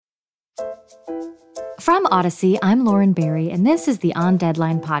From Odyssey, I'm Lauren Barry, and this is the On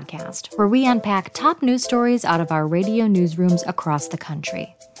Deadline podcast, where we unpack top news stories out of our radio newsrooms across the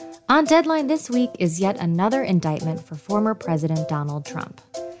country. On Deadline this week is yet another indictment for former President Donald Trump.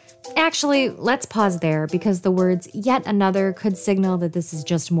 Actually, let's pause there because the words yet another could signal that this is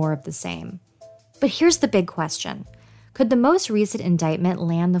just more of the same. But here's the big question. Could the most recent indictment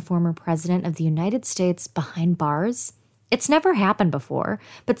land the former president of the United States behind bars? It's never happened before,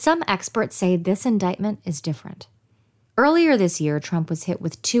 but some experts say this indictment is different. Earlier this year, Trump was hit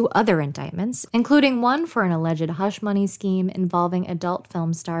with 2 other indictments, including one for an alleged hush money scheme involving adult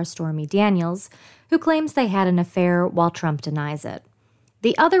film star Stormy Daniels, who claims they had an affair while Trump denies it.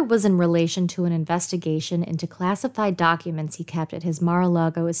 The other was in relation to an investigation into classified documents he kept at his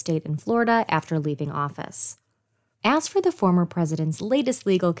Mar-a-Lago estate in Florida after leaving office. As for the former president's latest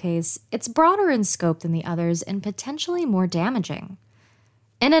legal case, it's broader in scope than the others and potentially more damaging.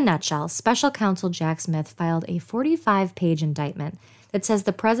 In a nutshell, special counsel Jack Smith filed a 45-page indictment that says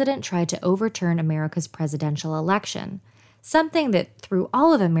the president tried to overturn America's presidential election, something that, through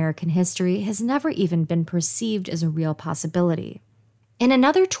all of American history, has never even been perceived as a real possibility. In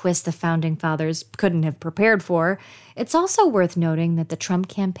another twist the Founding Fathers couldn't have prepared for, it's also worth noting that the Trump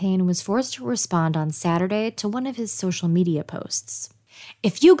campaign was forced to respond on Saturday to one of his social media posts.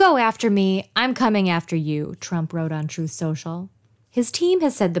 "If you go after me, I'm coming after you," Trump wrote on Truth Social. His team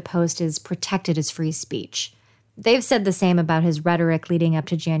has said the post is protected as free speech. They've said the same about his rhetoric leading up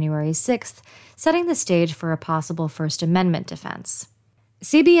to January 6th, setting the stage for a possible First Amendment defense.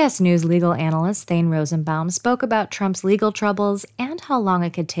 CBS News legal analyst Thane Rosenbaum spoke about Trump's legal troubles and how long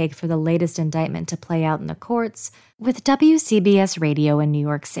it could take for the latest indictment to play out in the courts with WCBS Radio in New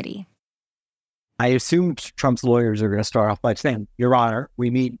York City. I assumed Trump's lawyers are going to start off by saying, Your Honor,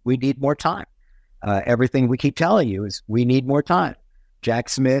 we need more time. Everything we keep telling you is we need more time. Jack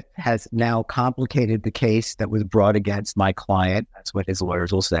Smith has now complicated the case that was brought against my client, that's what his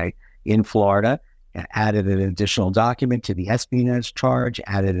lawyers will say, in Florida. Added an additional document to the espionage charge,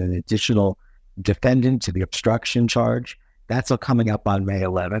 added an additional defendant to the obstruction charge. That's all coming up on May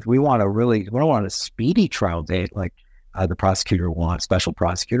 11th. We don't want a speedy trial date like the prosecutor wants, special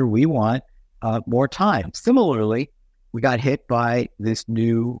prosecutor. We want more time. Similarly, we got hit by this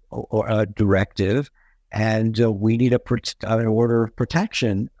new directive, and we need an order of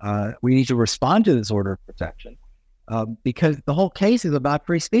protection. We need to respond to this order of protection because the whole case is about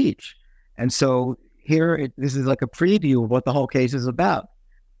free speech. And so this is like a preview of what the whole case is about.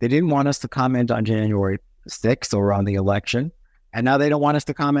 They didn't want us to comment on January 6th or on the election. And now they don't want us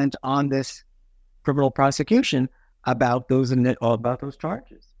to comment on this criminal prosecution about those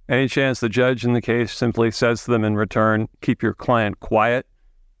charges. Any chance the judge in the case simply says to them in return, keep your client quiet?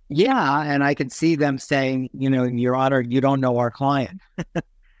 Yeah, and I can see them saying, Your Honor, you don't know our client.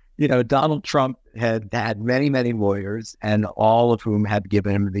 Donald Trump had many, many lawyers, and all of whom have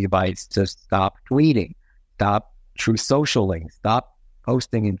given him the advice to stop tweeting, stop Truth Socialing, stop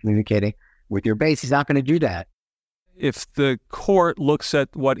posting and communicating with your base. He's not going to do that. If the court looks at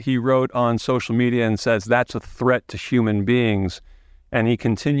what he wrote on social media and says that's a threat to human beings, and he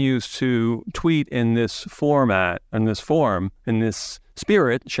continues to tweet in this format, in this form, in this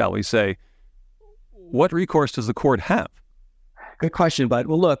spirit, shall we say, what recourse does the court have? Good question, bud.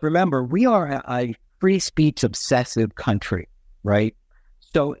 Well, look, remember, we are a free speech obsessive country, right?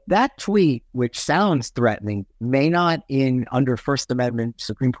 So that tweet, which sounds threatening, may not under First Amendment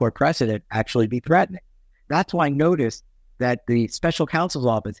Supreme Court precedent actually be threatening. That's why notice that the special counsel's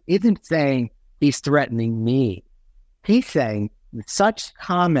office isn't saying he's threatening me. He's saying such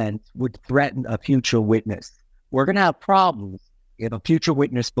comments would threaten a future witness. We're going to have problems if a future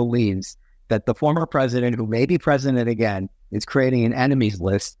witness believes that the former president, who may be president again, is creating an enemies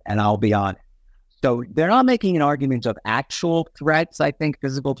list, and I'll be on it. So they're not making an argument of actual threats, I think,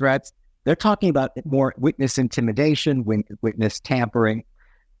 physical threats. They're talking about more witness intimidation, witness tampering.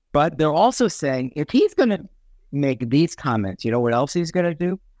 But they're also saying if he's going to make these comments, you know what else he's going to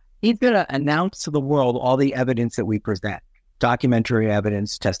do? He's going to announce to the world all the evidence that we present, documentary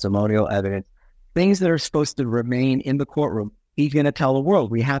evidence, testimonial evidence, things that are supposed to remain in the courtroom. He's going to tell the world,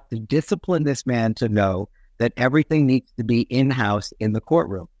 we have to discipline this man to know that everything needs to be in-house in the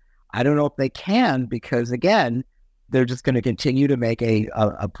courtroom. I don't know if they can because, again, they're just going to continue to make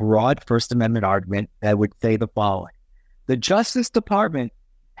a broad First Amendment argument that would say the following. The Justice Department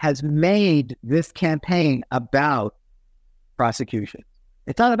has made this campaign about prosecution.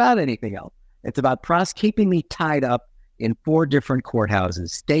 It's not about anything else. It's about keeping me tied up in 4 different courthouses,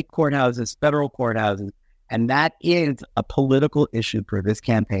 state courthouses, federal courthouses, and that is a political issue for this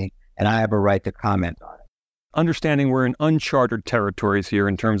campaign, and I have a right to comment on it. understanding we're in uncharted territories here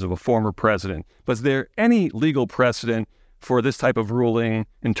in terms of a former president, but is there any legal precedent for this type of ruling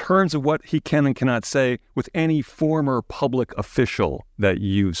in terms of what he can and cannot say with any former public official that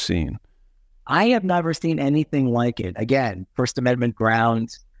you've seen? I have never seen anything like it. Again, First Amendment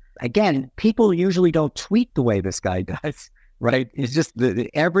grounds. Again, people usually don't tweet the way this guy does, right? It's just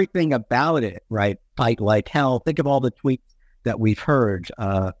everything about it, right? Fight like hell. Think of all the tweets that we've heard.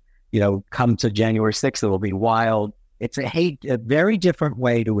 Come to January 6th, it'll be wild. It's a very different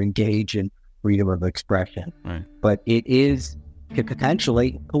way to engage in freedom of expression. Right. But it is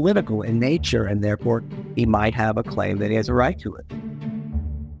potentially political in nature, and therefore he might have a claim that he has a right to it.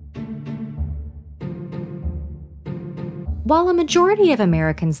 While a majority of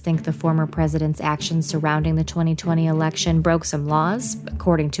Americans think the former president's actions surrounding the 2020 election broke some laws,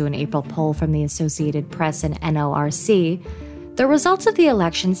 according to an April poll from the Associated Press and NORC, the results of the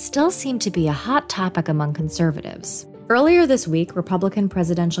election still seem to be a hot topic among conservatives. Earlier this week, Republican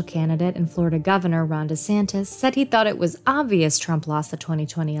presidential candidate and Florida Governor Ron DeSantis said he thought it was obvious Trump lost the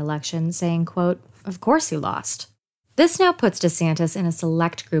 2020 election, saying, quote, "Of course he lost." This now puts DeSantis in a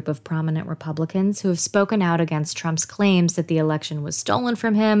select group of prominent Republicans who have spoken out against Trump's claims that the election was stolen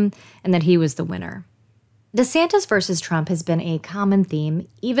from him and that he was the winner. DeSantis versus Trump has been a common theme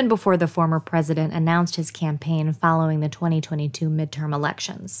even before the former president announced his campaign following the 2022 midterm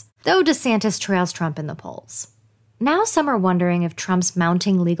elections, though DeSantis trails Trump in the polls. Now some are wondering if Trump's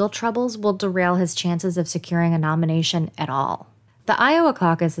mounting legal troubles will derail his chances of securing a nomination at all. The Iowa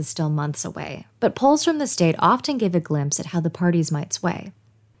caucus is still months away, but polls from the state often give a glimpse at how the parties might sway.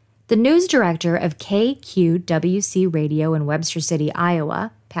 The news director of KQWC Radio in Webster City,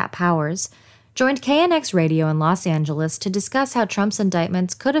 Iowa, Pat Powers, joined KNX Radio in Los Angeles to discuss how Trump's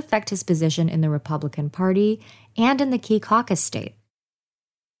indictments could affect his position in the Republican Party and in the key caucus state.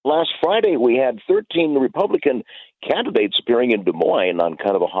 Last Friday, we had 13 Republican candidates appearing in Des Moines on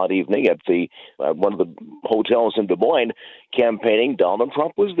kind of a hot evening at the one of the hotels in Des Moines campaigning. Donald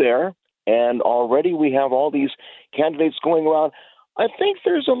Trump was there, and already we have all these candidates going around. I think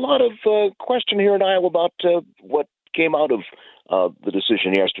there's a lot of question here in Iowa about what came out of the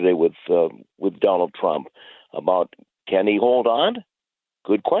decision yesterday with Donald Trump about can he hold on?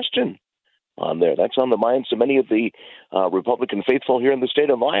 Good question on there. That's on the minds of many of the Republican faithful here in the state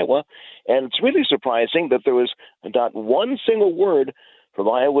of Iowa. And it's really surprising that there was not one single word from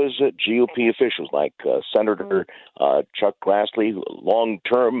Iowa's GOP officials, like Senator Chuck Grassley,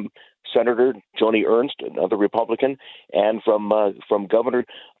 long-term Senator Joni Ernst, another Republican, and from Governor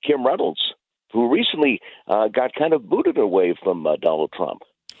Kim Reynolds, who recently got kind of booted away from Donald Trump.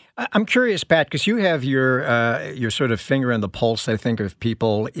 I'm curious, Pat, because you have your sort of finger on the pulse, I think, of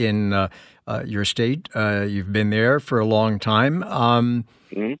people in your state. You've been there for a long time.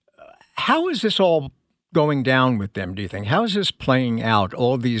 How is this all going down with them, do you think? How is this playing out,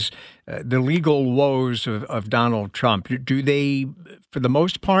 all these, the legal woes of Donald Trump? Do they, for the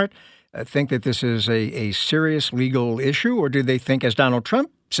most part, think that this is a serious legal issue, or do they think, as Donald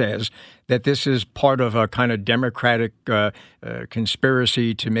Trump says, that this is part of a kind of Democratic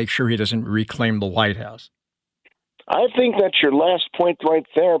conspiracy to make sure he doesn't reclaim the White House? I think that's your last point right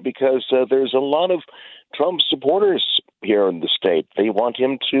there, because there's a lot of Trump supporters here in the state. They want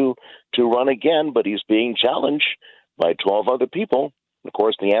him to run again, but he's being challenged by 12 other people. Of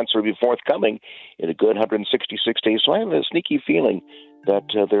course, the answer will be forthcoming in a good 166 days. So I have a sneaky feeling that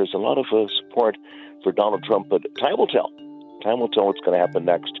there's a lot of support for Donald Trump, but time will tell. Time will tell what's going to happen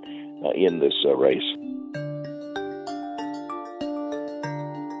next in this race.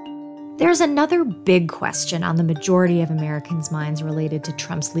 There's another big question on the majority of Americans' minds related to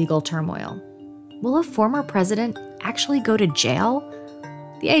Trump's legal turmoil. Will a former president actually go to jail?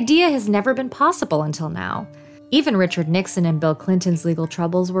 The idea has never been possible until now. Even Richard Nixon and Bill Clinton's legal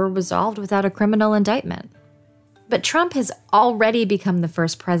troubles were resolved without a criminal indictment. But Trump has already become the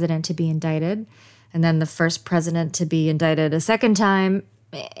first president to be indicted, and then the first president to be indicted a second time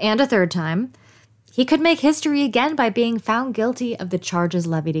and a third time. He could make history again by being found guilty of the charges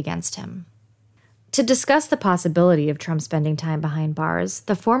levied against him. To discuss the possibility of Trump spending time behind bars,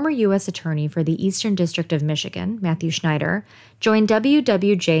 the former U.S. Attorney for the Eastern District of Michigan, Matthew Schneider, joined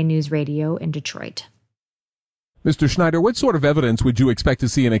WWJ News Radio in Detroit. Mr. Schneider, what sort of evidence would you expect to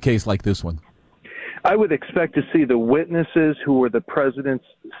see in a case like this one? I would expect to see the witnesses who were the president's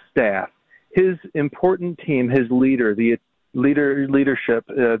staff, his important team, his leader, the leadership,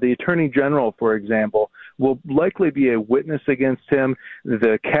 the attorney general, for example, will likely be a witness against him,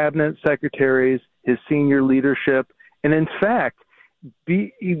 the cabinet secretaries, his senior leadership, and in fact,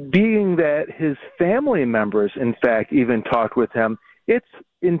 being that his family members, in fact, even talked with him, it's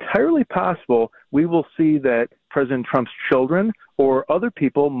entirely possible we will see that President Trump's children or other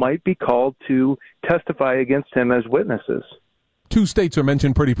people might be called to testify against him as witnesses. Two states are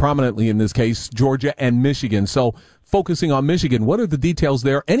mentioned pretty prominently in this case, Georgia and Michigan. So focusing on Michigan, what are the details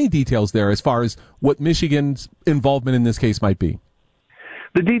there, any details there as far as what Michigan's involvement in this case might be?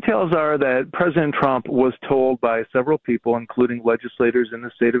 The details are that President Trump was told by several people, including legislators in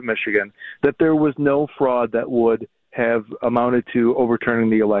the state of Michigan, that there was no fraud that would have amounted to overturning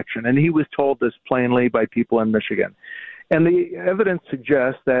the election. And he was told this plainly by people in Michigan. And the evidence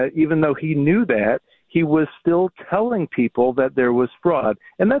suggests that even though he knew that, he was still telling people that there was fraud.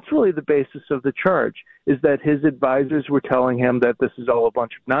 And that's really the basis of the charge, is that his advisors were telling him that this is all a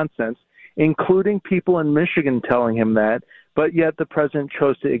bunch of nonsense, including people in Michigan telling him that, but yet the president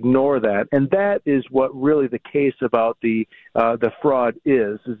chose to ignore that. And that is what really the case about the fraud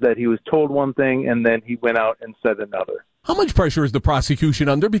is that he was told one thing and then he went out and said another. How much pressure is the prosecution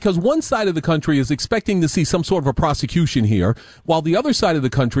under? Because one side of the country is expecting to see some sort of a prosecution here, while the other side of the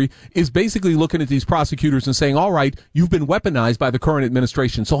country is basically looking at these prosecutors and saying, all right, you've been weaponized by the current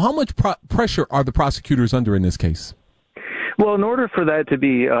administration. So how much pressure are the prosecutors under in this case? Well, in order for that to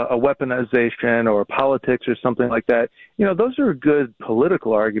be a weaponization or politics or something like that, those are good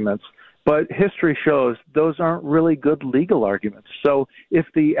political arguments. But history shows those aren't really good legal arguments. So if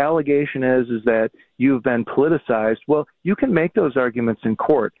the allegation is that you've been politicized, well, you can make those arguments in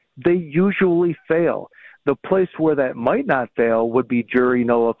court. They usually fail. The place where that might not fail would be jury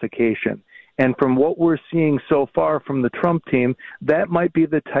nullification. And from what we're seeing so far from the Trump team, that might be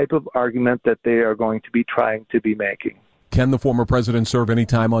the type of argument that they are going to be trying to be making. Can the former president serve any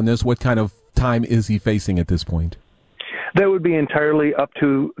time on this? What kind of time is he facing at this point? That would be entirely up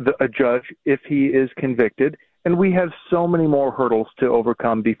to a judge if he is convicted. And we have so many more hurdles to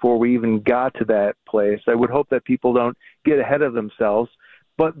overcome before we even got to that place. I would hope that people don't get ahead of themselves.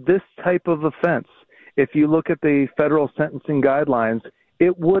 But this type of offense, if you look at the federal sentencing guidelines,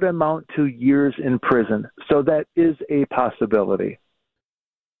 it would amount to years in prison. So that is a possibility.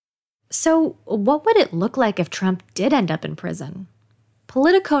 So what would it look like if Trump did end up in prison?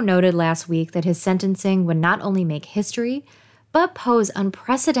 Politico noted last week that his sentencing would not only make history, but pose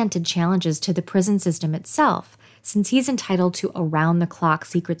unprecedented challenges to the prison system itself, since he's entitled to around-the-clock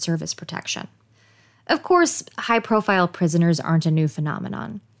Secret Service protection. Of course, high-profile prisoners aren't a new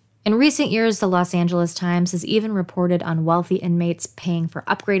phenomenon. In recent years, the Los Angeles Times has even reported on wealthy inmates paying for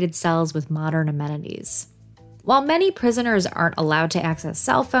upgraded cells with modern amenities. While many prisoners aren't allowed to access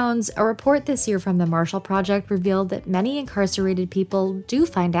cell phones, a report this year from the Marshall Project revealed that many incarcerated people do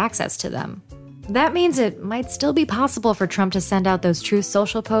find access to them. That means it might still be possible for Trump to send out those Truth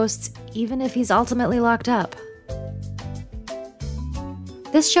Social posts, even if he's ultimately locked up.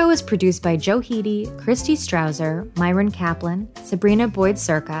 This show is produced by Joe Heedy, Christy Strausser, Myron Kaplan, Sabrina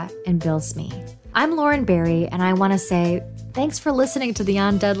Boyd-Circa, and Bill Smee. I'm Lauren Barry, and I want to say thanks for listening to the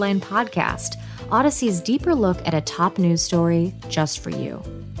On Deadline podcast, Odyssey's deeper look at a top news story just for you.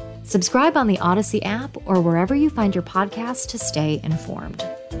 Subscribe on the Odyssey app or wherever you find your podcasts to stay informed.